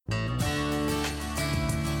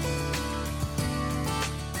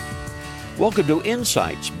Welcome to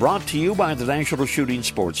Insights, brought to you by the National Shooting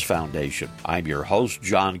Sports Foundation. I'm your host,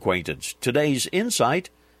 John Quaintance. Today's Insight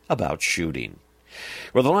about shooting.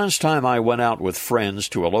 Well, the last time I went out with friends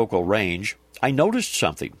to a local range, I noticed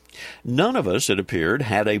something. None of us, it appeared,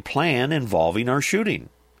 had a plan involving our shooting.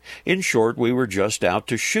 In short, we were just out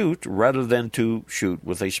to shoot rather than to shoot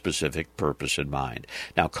with a specific purpose in mind.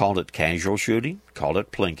 Now, call it casual shooting, call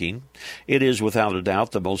it plinking. It is without a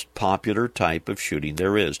doubt the most popular type of shooting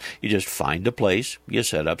there is. You just find a place, you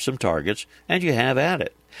set up some targets, and you have at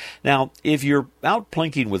it. Now, if you're out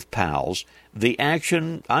plinking with pals, the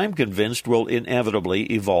action, I'm convinced, will inevitably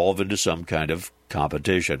evolve into some kind of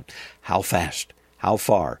competition. How fast? How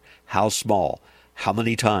far? How small? How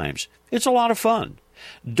many times? It's a lot of fun.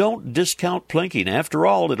 Don't discount plinking. After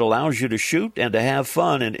all, it allows you to shoot and to have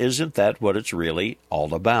fun, and isn't that what it's really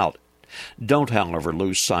all about? Don't, however,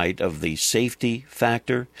 lose sight of the safety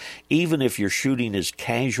factor. Even if your shooting is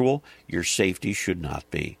casual, your safety should not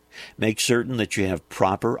be. Make certain that you have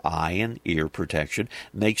proper eye and ear protection.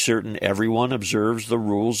 Make certain everyone observes the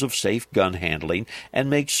rules of safe gun handling, and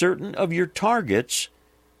make certain of your targets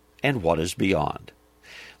and what is beyond.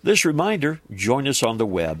 This reminder, join us on the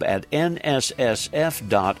web at nssf.org.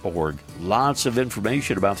 Lots of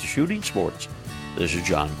information about the shooting sports. This is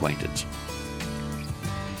John Quaintance.